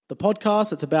the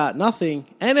podcast that's about nothing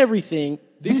and everything.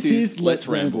 This is Let's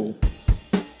Ramble.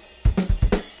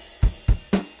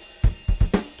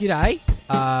 G'day.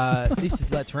 This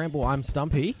is Let's Ramble. I'm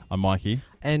Stumpy. I'm Mikey.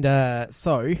 And wow.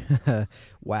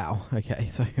 Okay,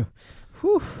 so,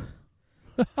 whew.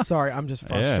 Sorry, I'm just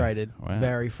frustrated. Yeah. Wow.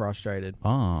 Very frustrated.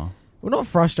 Ah. Well, not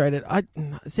frustrated.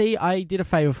 I did a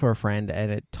favour for a friend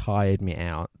and it tired me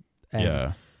out. And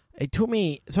Yeah. It took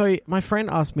me... So, my friend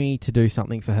asked me to do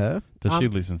something for her. Does she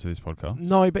listen to this podcast?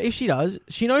 No, but if she does,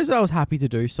 she knows that I was happy to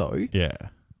do so. Yeah.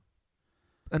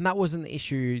 And that wasn't the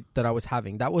issue that I was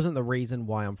having. That wasn't the reason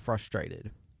why I'm frustrated.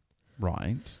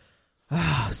 Right.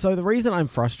 So the reason I'm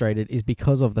frustrated is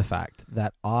because of the fact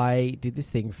that I did this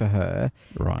thing for her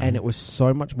Right. and it was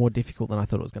so much more difficult than I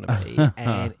thought it was going to be.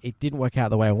 And it didn't work out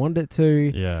the way I wanted it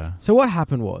to. Yeah. So what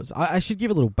happened was, I should give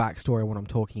a little backstory on what I'm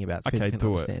talking about so Okay, people can do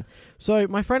it. understand. So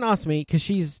my friend asked me, because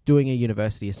she's doing a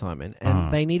university assignment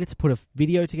and they needed to put a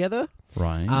video together.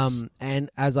 Right. And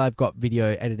as I've got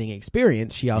video editing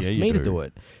experience, she asked me to do. do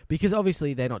it. Because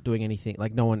obviously they're not doing anything,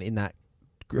 like no one in that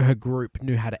her group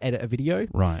knew how to edit a video.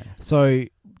 Right. So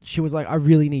she was like, I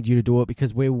really need you to do it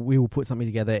because we will put something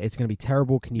together. It's going to be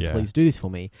terrible. Can you please do this for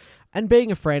me? And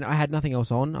being a friend, I had nothing else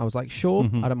on. I was like, sure,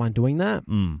 I don't mind doing that.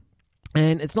 And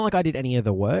it's not like I did any of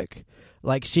the work.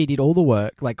 Like she did all the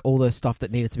work, like all the stuff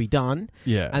that needed to be done.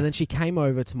 Yeah. And then she came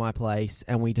over to my place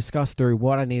and we discussed through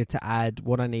what I needed to add,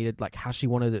 what I needed, like how she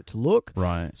wanted it to look.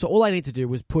 Right. So all I needed to do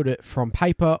was put it from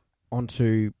paper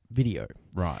onto video.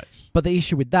 Right. But the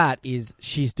issue with that is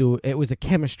it was a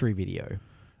chemistry video.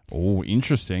 Oh,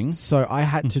 interesting. So I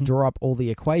had to draw up all the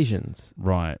equations.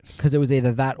 Right. Because it was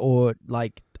either that or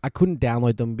like I couldn't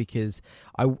download them because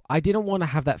I didn't want to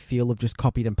have that feel of just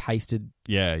copied and pasted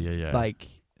Yeah. like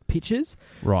pictures.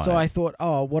 Right. So I thought,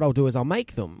 what I'll do is I'll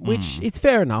make them, which it's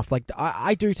fair enough. Like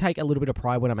I do take a little bit of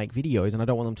pride when I make videos and I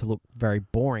don't want them to look very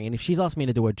boring. And if she's asked me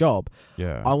to do a job,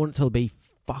 I want it to be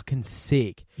fucking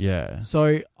sick. Yeah.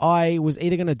 So I was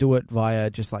either going to do it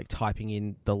via just like typing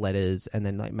in the letters and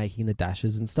then like making the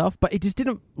dashes and stuff, but it just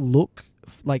didn't look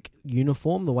like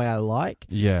uniform the way I like.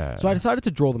 Yeah. So I decided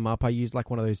to draw them up. I used like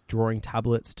one of those drawing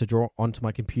tablets to draw onto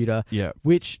my computer. Yeah.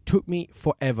 Which took me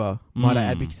forever, might I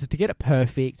add, because to get it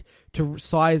perfect, to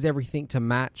size everything to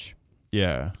match.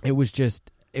 Yeah. It was just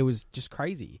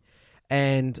crazy.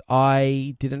 And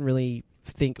I didn't really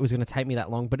think it was going to take me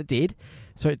that long, but it did.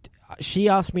 So she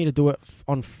asked me to do it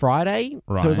on Friday.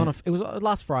 Right. So it was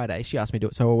last Friday. She asked me to do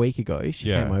it. So a week ago, she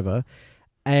came over,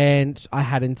 and I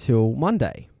had until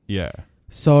Monday. Yeah.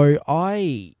 So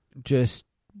I just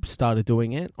started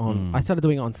doing it on. I started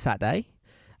doing it on Saturday,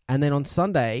 and then on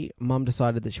Sunday, Mum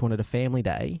decided that she wanted a family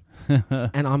day,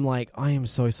 and I'm like, I am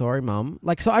so sorry, Mum.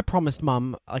 Like, so I promised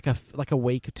Mum like a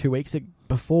week or 2 weeks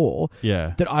before,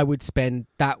 that I would spend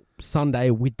that Sunday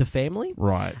with the family.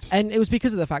 Right. And it was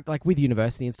because of the fact, like with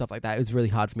university and stuff like that, it was really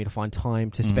hard for me to find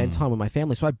time to spend time with my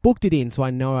family. So I booked it in, so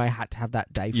I know I had to have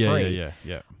that day free.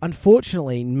 Yeah.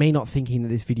 Unfortunately, me not thinking that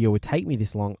this video would take me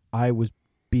this long, I was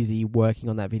busy working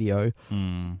on that video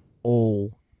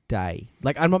all day.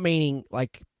 Like, I'm not meaning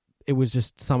like it was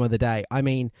just some of the day. I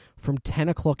mean, from 10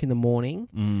 o'clock in the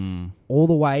morning all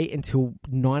the way until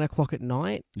 9 o'clock at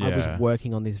night, I was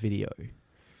working on this video.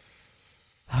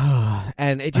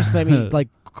 And it just made me like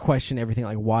question everything.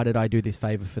 Like, why did I do this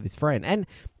favor for this friend? And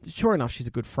sure enough, she's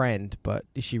a good friend, but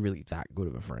is she really that good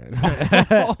of a friend?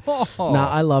 Nah,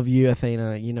 I love you,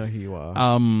 Athena. You know who you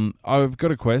are. I've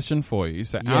got a question for you.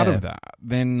 So out of that,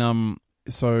 then,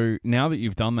 so now that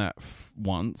you've done that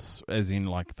once, as in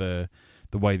like the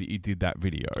way that you did that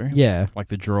video, like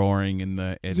the drawing and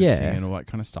the editing and all that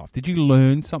kind of stuff. Did you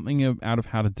learn something out of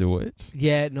how to do it?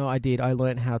 Yeah, no, I did. I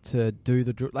learned how to do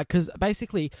because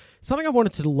basically something I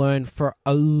wanted to learn for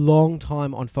a long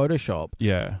time on Photoshop.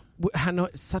 Yeah. I know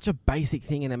it's such a basic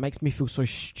thing and it makes me feel so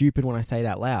stupid when I say it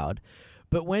out loud.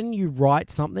 But when you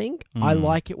write something, I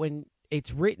like it when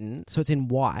it's written, so it's in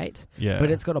white, but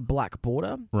it's got a black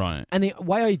border. Right. And the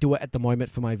way I do it at the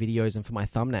moment for my videos and for my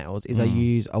thumbnails is I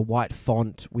use a white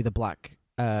font with a black,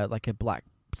 like a black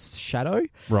shadow.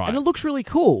 Right. And it looks really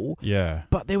cool. Yeah.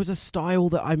 But there was a style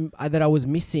that I was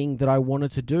missing that I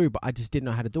wanted to do, but I just didn't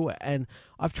know how to do it. And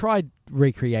I've tried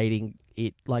recreating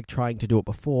it, like trying to do it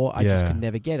before. I just could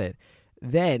never get it.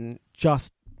 Then,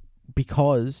 just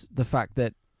because the fact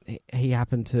that he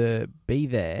happened to be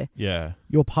there,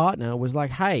 your partner was like,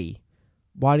 hey,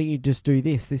 why don't you just do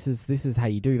this? This is how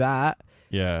you do that.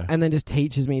 Yeah. And then just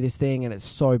teaches me this thing, and it's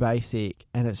so basic,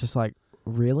 and it's just like,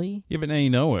 really? Yeah, but now you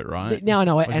know it, right? Now I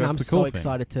know it, Like, and that's I'm the so cool thing.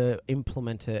 excited to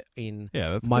implement it in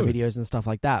that's my good. videos and stuff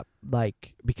like that.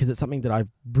 Like, because it's something that I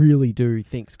really do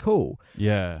think's cool.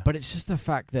 Yeah. But it's just the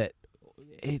fact that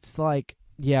it's like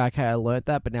Yeah, okay, I learnt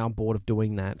that, but now I'm bored of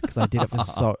doing that because I did it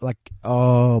for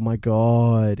oh my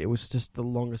God. It was just the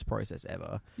longest process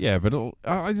ever. Yeah, but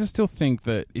I just still think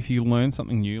that if you learn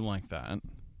something new like that,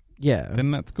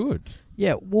 then that's good.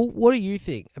 Yeah, well, what do you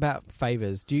think about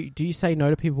favours? Do you say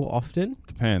no to people often?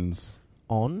 Depends.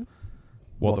 On?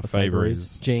 What the favour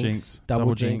is. Jinx,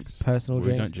 double jinx, personal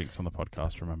jinx. We don't jinx on the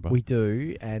podcast, remember? We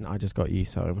do, and I just got you,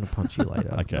 so I'm going to punch you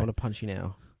later. Okay. I want to punch you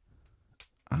now.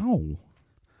 Ow.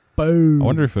 Boom. I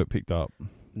wonder if it picked up.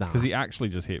 Nah. Because he actually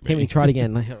just hit me. Hit me, try it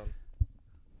again. Hold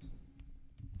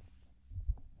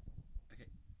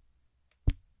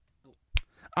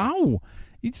on. Ow!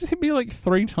 You just hit me like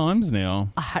 3 times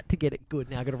now. I had to get it good.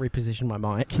 Now I've got to reposition my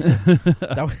mic.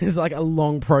 That was like a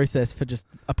long process for just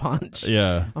a punch.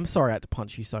 Yeah. I'm sorry I had to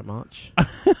punch you so much.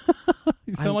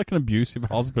 You sound like an abusive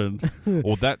husband.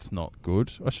 Or that's not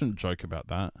good. I shouldn't joke about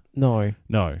that. No,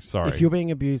 sorry. If you're being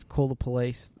abused, call the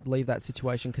police. Leave that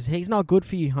situation because he's not good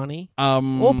for you, honey.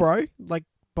 Or bro. Like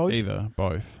both. Either.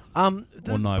 Both. Or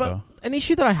neither. An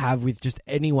issue that I have with just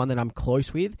anyone that I'm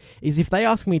close with is if they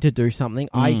ask me to do something,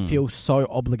 I feel so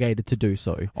obligated to do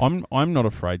so. I'm not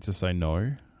afraid to say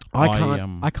no.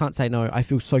 I can't say no. I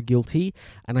feel so guilty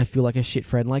and I feel like a shit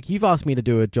friend. Like you've asked me to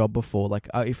do a job before, like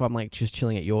if I'm like just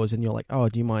chilling at yours and you're like, oh,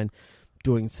 do you mind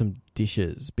doing some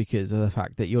dishes because of the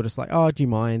fact that you're just like, oh, do you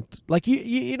mind? Like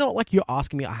you're not like you're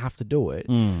asking me I have to do it.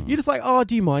 You're just like, oh,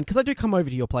 do you mind? Because I do come over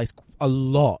to your place a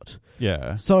lot.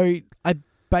 Yeah. So I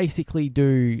basically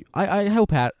do. I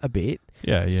help out a bit.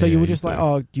 Yeah. So you were just like,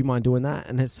 oh, do you mind doing that?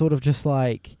 And it's sort of just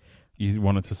like. You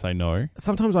wanted to say no?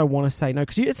 Sometimes I want to say no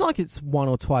because it's not like it's one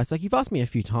or twice. Like you've asked me a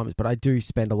few times, but I do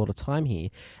spend a lot of time here,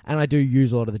 and I do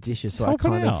use a lot of the dishes. So I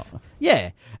kind of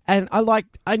and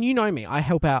and you know me, I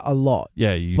help out a lot.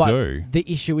 Yeah, you but do.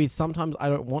 The issue is sometimes I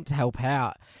don't want to help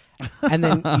out, and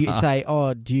then you say,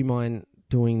 "Oh, do you mind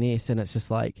doing this?" And it's just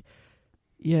like,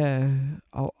 "Yeah,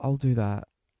 I'll do that."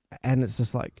 And it's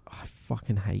just like, I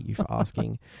fucking hate you for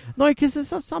asking. No, because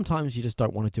sometimes you just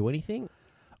don't want to do anything.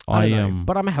 I don't know,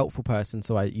 but I'm a helpful person,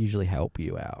 so I usually help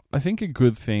you out. I think a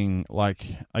good thing, like,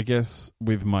 I guess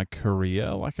with my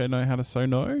career, like, I know how to say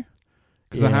no.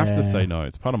 Because I have to say no.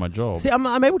 It's part of my job. See,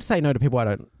 I'm able to say no to people I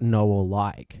don't know or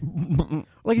like.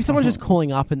 Like, if someone's just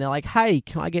calling up and they're like, hey,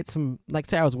 can I get some... Like,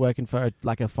 say I was working for,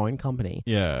 like, a phone company.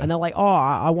 Yeah. And they're like, oh,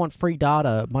 I want free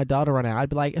data. My data ran out. I'd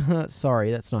be like,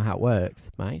 sorry, that's not how it works,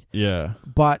 mate. Yeah.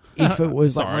 But if it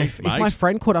was sorry, like... If my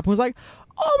friend called up and was like,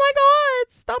 oh, my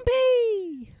God,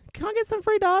 Stumpy, can I get some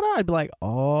free data? I'd be like,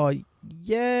 oh,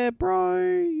 yeah, bro,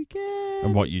 you can.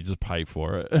 And what, you just pay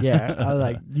for it? Yeah, I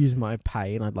like use my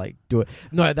pay and I'd like do it.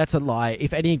 No, that's a lie.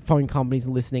 If any phone companies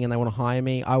are listening and they want to hire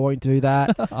me, I won't do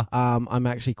that. I'm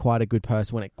actually quite a good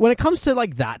person when it comes to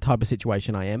like that type of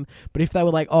situation. I am. But if they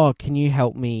were like, oh, can you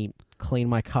help me clean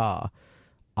my car?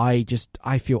 I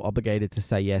feel obligated to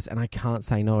say yes, and I can't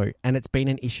say no. And it's been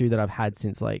an issue that I've had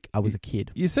since like I was a kid.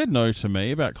 You said no to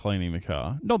me about cleaning the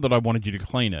car. Not that I wanted you to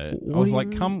clean it. I was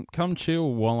like, come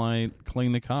chill while I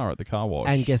clean the car at the car wash.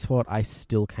 And guess what? I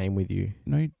still came with you.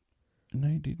 No,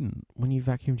 you didn't. When you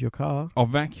vacuumed your car. I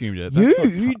vacuumed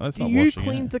it. You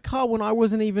cleaned the car when I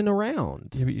wasn't even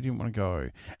around. Yeah, but you didn't want to go.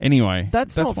 Anyway,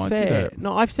 that's not fair.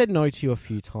 No, I've said no to you a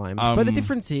few times. But the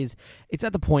difference is, it's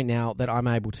at the point now that I'm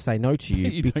able to say no to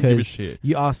you because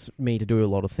you asked me to do a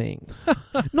lot of things.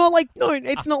 It's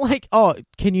not like, oh,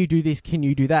 can you do this? Can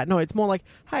you do that? No, it's more like,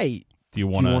 hey, do you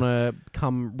want to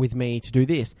come with me to do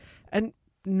this? And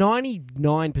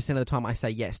 99% of the time I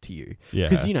say yes to you. Yeah.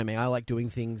 Because you know me, I like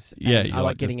doing things. Yeah. I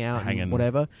like getting out and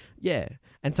whatever. Yeah.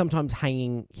 And sometimes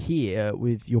hanging here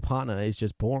with your partner is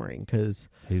just boring because...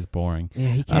 He's boring. Yeah,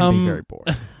 he can be very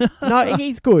boring. No,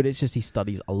 he's good. It's just he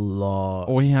studies a lot.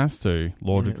 Or he has to.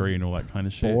 Law degree and all that kind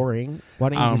of shit. Boring. Why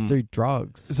don't you just do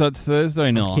drugs? So it's Thursday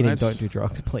night. I'm kidding, don't do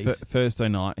drugs, please. Thursday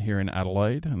night here in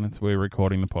Adelaide. And we're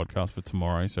recording the podcast for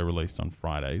tomorrow, so released on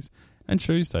Fridays. And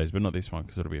Tuesdays, but not this one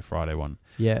because it'll be a Friday one.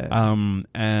 Yeah.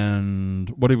 And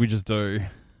what did we just do?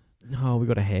 Oh, we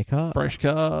got a haircut. Fresh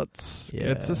cuts. Yeah.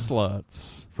 Get to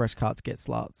sluts. Fresh cuts get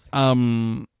sluts.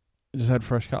 Just had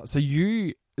fresh cuts. So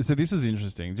this is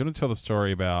interesting. Do you want to tell the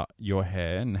story about your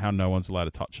hair and how no one's allowed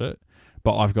to touch it?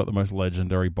 But I've got the most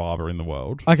legendary barber in the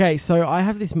world. Okay, so I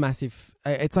have this massive...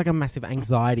 it's like a massive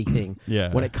anxiety thing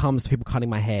when it comes to people cutting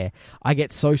my hair. I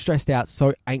get so stressed out,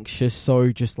 so anxious,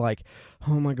 so just like,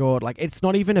 oh my God. Like, it's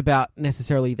not even about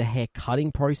necessarily the hair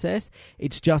cutting process.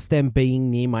 It's just them being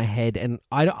near my head. And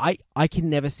I can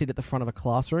never sit at the front of a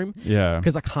classroom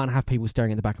because I can't have people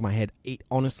staring at the back of my head. It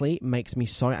honestly makes me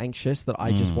so anxious that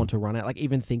I just want to run out. Like,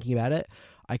 even thinking about it,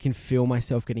 I can feel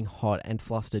myself getting hot and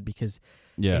flustered because...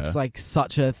 Yeah. It's like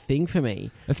such a thing for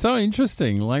me. It's so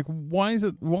interesting. Like, why is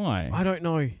it? Why? I don't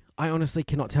know. I honestly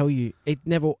cannot tell you. It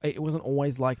wasn't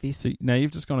always like this. See, now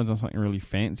you've just gone and done something really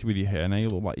fancy with your hair. Now you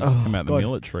look like you just come out of the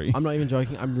military. I'm not even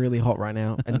joking. I'm really hot right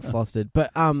now and flustered.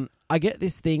 But I get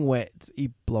this thing where you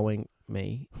blowing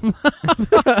me.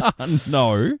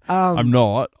 No, I'm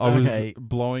not. I was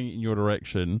blowing in your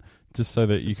direction just so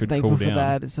that you could cool down. Thankful for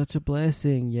that. It's such a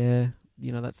blessing. Yeah.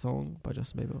 You know that song by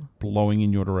Justin Bieber? Blowing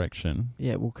in your direction.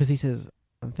 Yeah, well, because he says,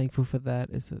 I'm thankful for that.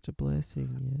 It's such a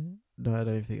blessing. Yeah. No, I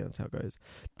don't think that's how it goes.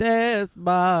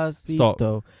 Despacito.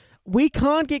 Stop. We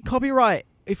can't get copyright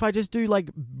if I just do like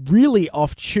really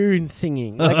off-tune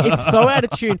singing. Like it's so out of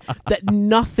tune that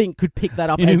nothing could pick that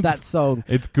up as that song.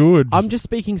 It's good. I'm just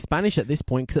speaking Spanish at this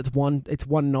point because it's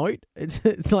one note.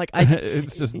 It's like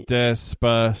it's just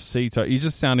despacito. You're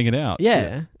just sounding it out.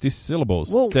 Yeah.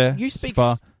 Syllables. Well, you speak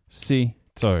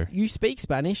Despacito. You speak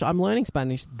Spanish. I'm learning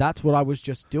Spanish. That's what I was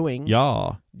just doing.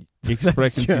 Ja. Ich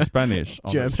spreche Spanish.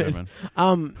 Oh, German.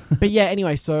 But yeah,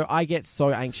 anyway, so I get so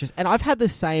anxious. And I've had the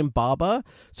same barber.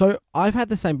 So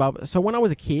when I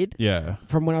was a kid,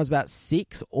 from when I was about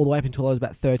 6 all the way up until I was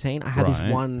about 13, I had this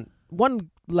one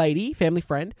lady, family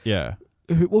friend. Yeah.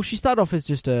 Well, she started off as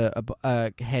just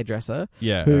a hairdresser.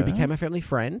 Yeah. Who became a family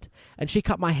friend. And she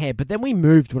cut my hair. But then we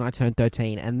moved when I turned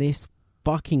 13. And this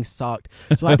fucking sucked.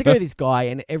 So I had to go to this guy,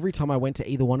 and every time I went to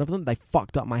either one of them, they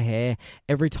fucked up my hair.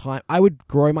 Every time I would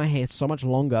grow my hair so much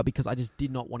longer because I just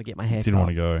did not want to get my hair cut. Want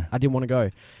to go. I didn't want to go.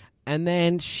 And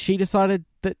then she decided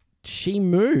that she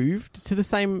moved to the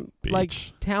same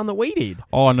town that we did.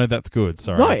 Oh no, that's good.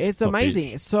 Sorry. No, it's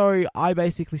amazing. So I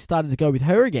basically started to go with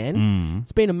her again.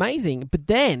 It's been amazing. But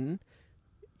then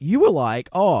you were like,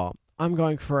 "Oh, I'm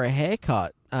going for a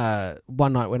haircut."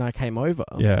 One night when I came over.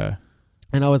 Yeah.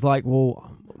 And I was like, well,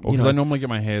 because I normally get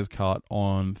my hairs cut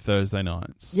on Thursday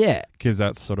nights. Yeah. Because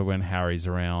that's sort of when Harry's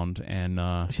around. And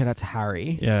shout out to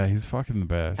Harry. Yeah, he's fucking the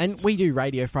best. And we do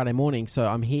radio Friday morning, so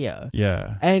I'm here.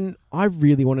 Yeah. And I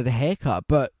really wanted a haircut,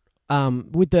 but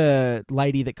with the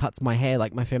lady that cuts my hair,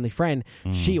 like my family friend,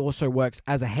 she also works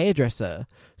as a hairdresser.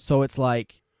 So it's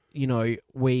like, you know,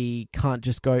 we can't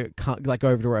go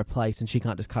over to her place and she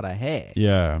can't just cut her hair.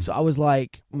 Yeah. So I was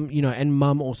like, you know, and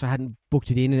Mum also hadn't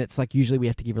booked it in, and it's like usually we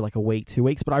have to give her like a week, 2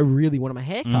 weeks, but I really wanted my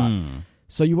haircut.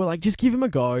 So you were like, just give him a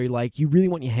go. Like, you really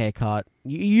want your haircut.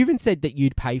 You even said that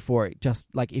you'd pay for it just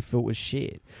like if it was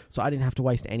shit. So I didn't have to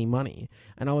waste any money.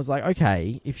 And I was like,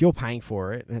 okay, if you're paying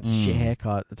for it and it's a shit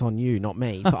haircut, it's on you, not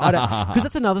me. So I don't, because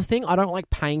that's another thing. I don't like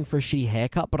paying for a shitty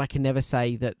haircut, but I can never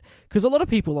say that, because a lot of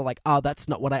people are like, oh, that's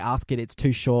not what I ask it. It's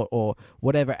too short or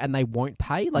whatever. And they won't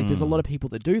pay. Like, there's a lot of people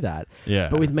that do that. Yeah.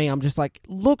 But with me, I'm just like,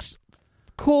 looks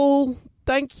cool.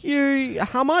 Thank you.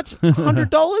 How much?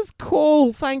 $100?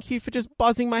 Cool. Thank you for just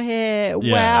buzzing my hair.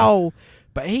 Yeah. Wow.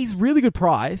 But he's really good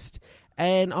priced.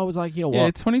 And I was like, you know what?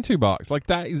 Yeah, $22. Like,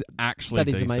 that is actually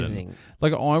decent. That is amazing.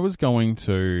 Like, I was going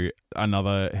to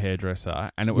another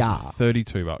hairdresser, and it was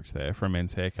 $32 there for a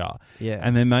men's haircut. Yeah.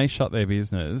 And then they shut their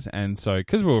business, and so,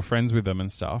 because we were friends with them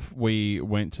and stuff, we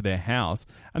went to their house,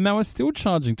 and they were still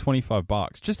charging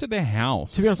 $25 just at their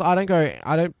house. To be honest,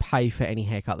 I don't pay for any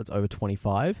haircut that's over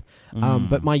 $25.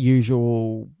 But my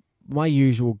usual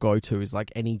go-to is like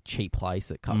any cheap place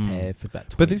that cuts hair for about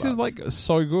 $20. But this is like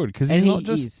so good because he's not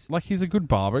just like, he's a good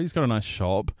barber. He's got a nice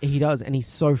shop. He does, and he's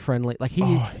so friendly. Like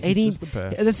he's just the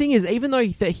best. The thing is, even though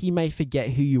that he may forget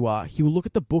who you are, he will look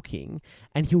at the booking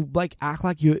and he'll like act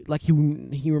like you, like he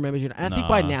remembers you. And I think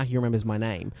by now he remembers my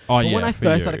name. But when I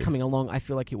first started coming along, I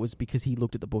feel like it was because he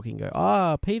looked at the booking and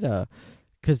go, Peter.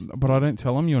 But I don't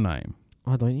tell him your name.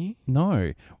 Oh, don't you?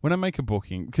 No. When I make a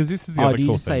booking, because this is the other cool thing.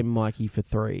 Do you just say Mikey for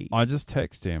 3? I just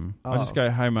text him. I just go,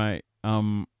 hey, mate,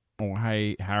 or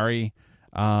hey, Harry,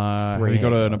 have you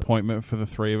got an appointment for the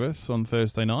 3 of us on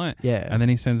Thursday night? Yeah. And then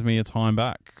he sends me a time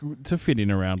back to fit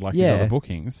in around like his other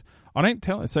bookings. I don't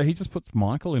tell it. So he just puts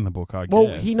Michael in the book, I guess.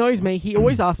 Well, he knows me. He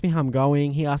always asks me how I'm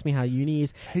going. He asks me how uni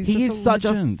is. He is such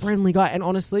a friendly guy. And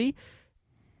honestly,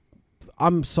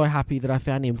 I'm so happy that I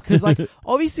found him because, like,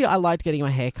 obviously I liked getting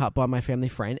my hair cut by my family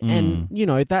friend and, you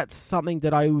know, that's something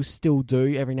that I will still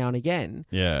do every now and again.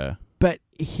 Yeah. But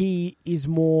he is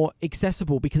more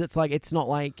accessible because it's like, it's not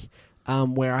like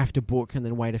where I have to book and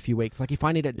then wait a few weeks. Like, if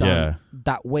I need it done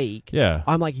that week,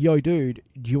 I'm like, yo, dude,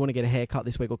 do you want to get a haircut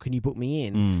this week or can you book me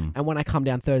in? And when I come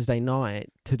down Thursday night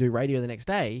to do radio the next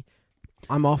day,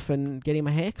 I'm off and getting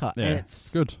my hair cut. Yeah, and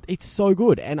it's good. It's so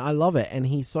good, and I love it, and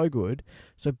he's so good.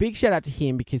 So big shout out to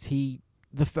him because the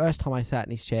first time I sat in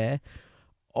his chair,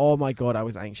 oh my God, I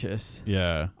was anxious.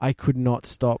 Yeah. I could not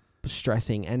stop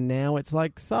stressing, and now it's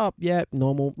like, sup, yeah,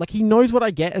 normal. Like, he knows what I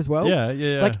get as well.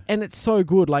 Yeah. Like, and it's so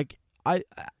good. Like,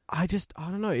 I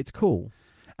don't know. It's cool.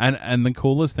 And the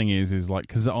coolest thing is like,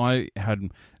 because I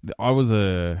was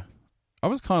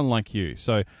kind of like you.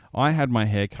 So I had my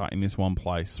hair cut in this one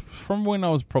place from when I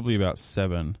was probably about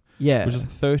 7. Yeah. Which is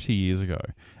 30 years ago.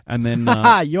 And then...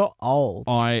 you're old.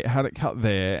 I had it cut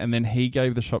there, and then he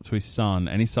gave the shop to his son,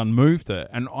 and his son moved it,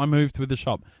 and I moved with the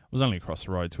shop. It was only across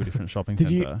the road to a different shopping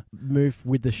centre. Did you move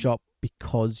with the shop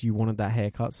because you wanted that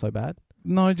haircut so bad?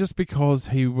 No, just because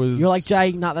he was... You're like,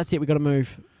 Jay, that's it. We got to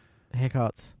move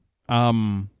haircuts.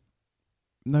 No,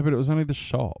 but it was only the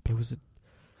shop. It was...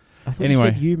 I thought you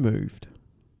said you moved.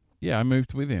 Yeah, I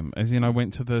moved with him. As in, I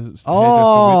went to the hairdresser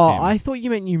with him. I thought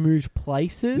you meant you moved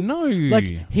places. No. Like,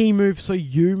 he moved, so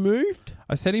you moved?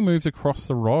 I said he moved across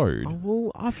the road.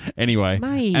 Oh, well, anyway,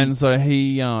 mate. And so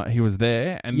he was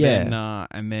there,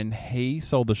 and then he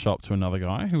sold the shop to another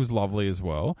guy who was lovely as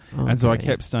well. Okay. And so I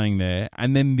kept staying there.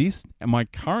 And then my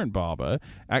current barber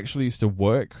actually used to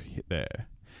work there.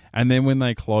 And then when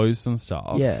they closed and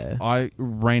stuff, I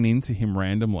ran into him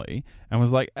randomly and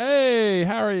was like, "Hey,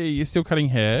 Harry, you still cutting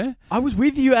hair?" I was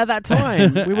with you at that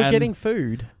time. We were getting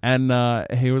food. And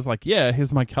he was like, "Yeah,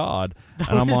 here's my card."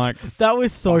 I'm like... That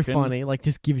was so funny. Like,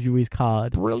 just gives you his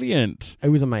card. Brilliant. It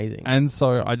was amazing. And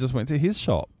so I just went to his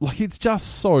shop. Like, it's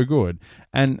just so good.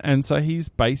 And so he's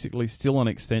basically still an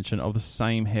extension of the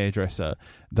same hairdresser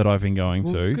that I've been going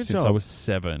to since I was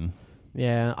 7.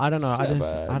 Yeah, I don't know.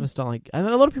 I just don't like... And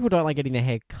a lot of people don't like getting their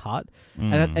hair cut.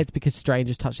 And it's because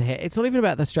strangers touch their hair. It's not even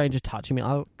about the stranger touching me.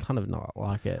 I kind of not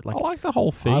like it. Like, I like the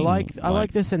whole thing. I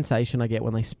like the sensation I get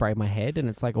when they spray my head and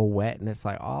it's like all wet and it's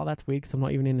like, oh, that's weird because I'm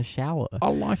not even in the shower. I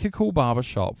like a cool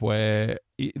barbershop where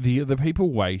the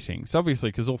people waiting... So obviously,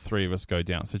 because all 3 of us go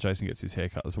down, so Jason gets his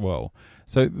haircut as well.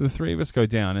 So the 3 of us go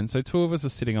down, and so 2 of us are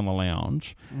sitting on the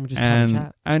lounge,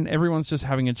 and everyone's just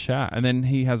having a chat. And then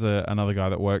he has another guy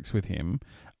that works with him.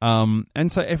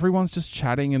 And so everyone's just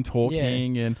chatting and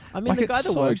talking, and I mean, the guy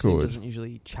that works with him doesn't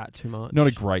usually chat too much. Not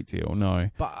a great deal,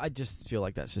 no. But I just feel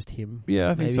like that's just him.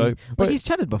 Yeah, I think so. But he's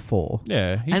chatted before.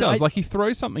 Yeah, he does. Like, he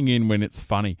throws something in when it's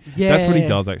funny. Yeah, that's what he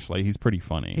does. Actually, he's pretty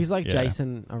funny. He's like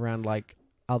Jason around like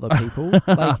other people,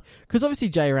 like, because obviously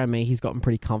Jay around me, he's gotten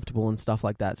pretty comfortable and stuff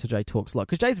like that. So Jay talks a lot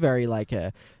because Jay's very like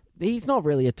he's not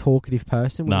really a talkative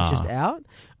person when he's just out,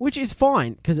 which is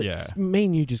fine because it's me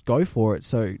and you just go for it.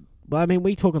 So. Well, I mean,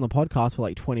 we talk on the podcast for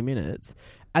like 20 minutes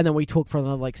and then we talk for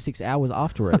another like 6 hours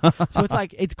after it. So it's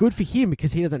like, it's good for him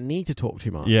because he doesn't need to talk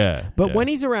too much. Yeah. But when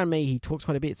he's around me, he talks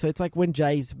quite a bit. So it's like when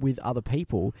Jay's with other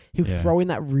people, he'll throw in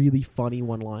that really funny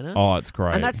one-liner. Oh, it's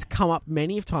great. And that's come up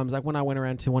many of times. Like when I went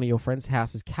around to one of your friends'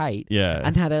 houses, Kate. Yeah.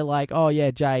 And how they're like, oh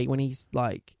yeah, Jay, when he's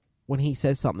like... When he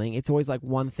says something, it's always like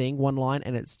one thing, one line,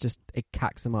 and it's just, it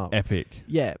cacks him up. Epic.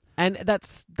 Yeah. And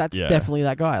that's definitely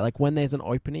that guy. Like when there's an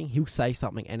opening, he'll say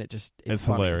something and it's funny.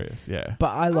 Hilarious, yeah.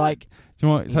 But I like... Do you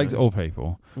know what? It takes all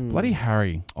people. Bloody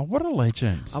Harry. Oh, what a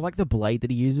legend. I like the blade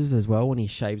that he uses as well when he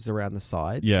shaves around the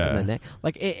sides and the neck.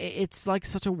 Like it's like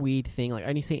such a weird thing. Like I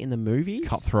only see it in the movies.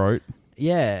 Cutthroat.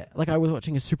 Yeah, like I was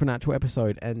watching a Supernatural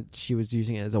episode and she was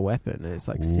using it as a weapon and it's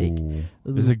like sick.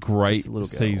 There's a great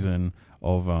season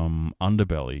of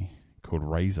Underbelly called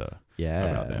Razor. Yeah.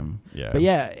 About them. Yeah. But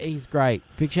yeah, he's great.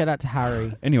 Big shout out to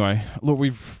Harry. Anyway, look,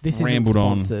 this rambled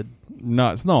on.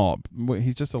 No, it's not.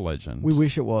 He's just a legend. We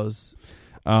wish it was.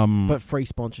 But free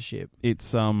sponsorship.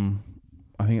 It's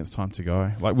I think it's time to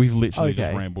go. Like, we've literally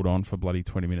just rambled on for bloody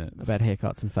 20 minutes. About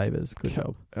haircuts and favours. Good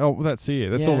job. Oh, well, that's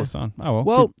it. That's all it's done. Oh, well.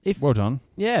 Well, well done.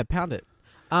 Yeah, pound it.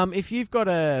 If you've got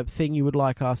a thing you would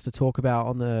like us to talk about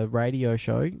on the radio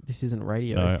show, this isn't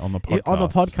radio. No, on the podcast. On the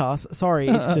podcast. Sorry,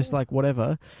 it's just like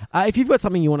whatever. If you've got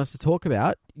something you want us to talk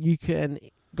about, you can...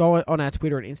 go on our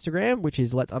Twitter and Instagram, which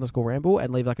is Let's_Ramble,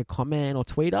 and leave like a comment or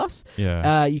tweet us.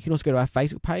 Yeah. You can also go to our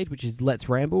Facebook page, which is Let's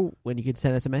Ramble, when you can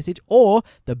send us a message. Or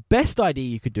the best idea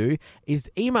you could do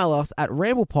is email us at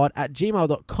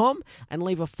ramblepod@gmail.com and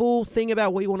leave a full thing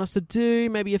about what you want us to do.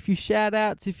 Maybe a few shout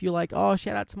outs if you're like, oh,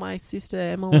 shout out to my sister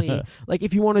Emily. Like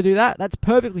if you want to do that, that's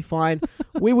perfectly fine.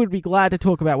 We would be glad to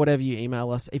talk about whatever you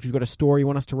email us. If you've got a story you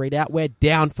want us to read out, we're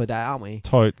down for that, aren't we?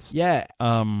 Totes. Yeah.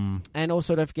 And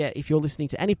also don't forget, if you're listening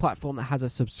to any platform that has a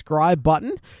subscribe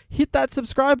button, hit that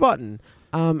subscribe button.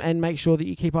 And make sure that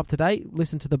you keep up to date.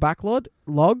 Listen to the backlog,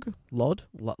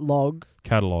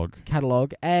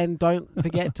 catalog, and don't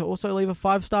forget to also leave a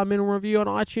 5-star minimum review on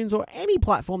iTunes or any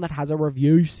platform that has a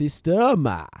review system.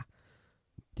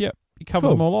 Yep. You cover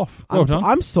them all off. Well done.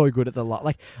 I'm so good at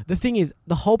the thing is,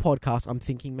 the whole podcast, I'm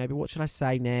thinking maybe what should I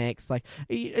say next? Like,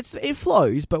 it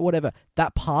flows, but whatever.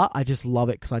 That part, I just love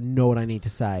it because I know what I need to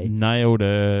say. Nailed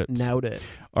it.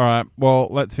 All right, well,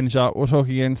 let's finish up. We'll talk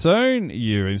again soon.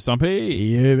 You've been Stumpy.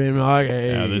 You've been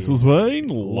Mikey. Now this has been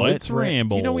Let's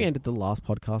Ramble. Do you know we ended the last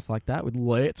podcast like that with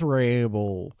Let's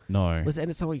Ramble? No. Let's end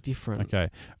it something different.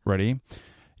 Okay, ready?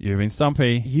 You've been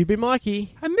Stumpy. You've been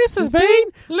Mikey. And this has been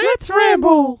Let's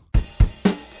Ramble.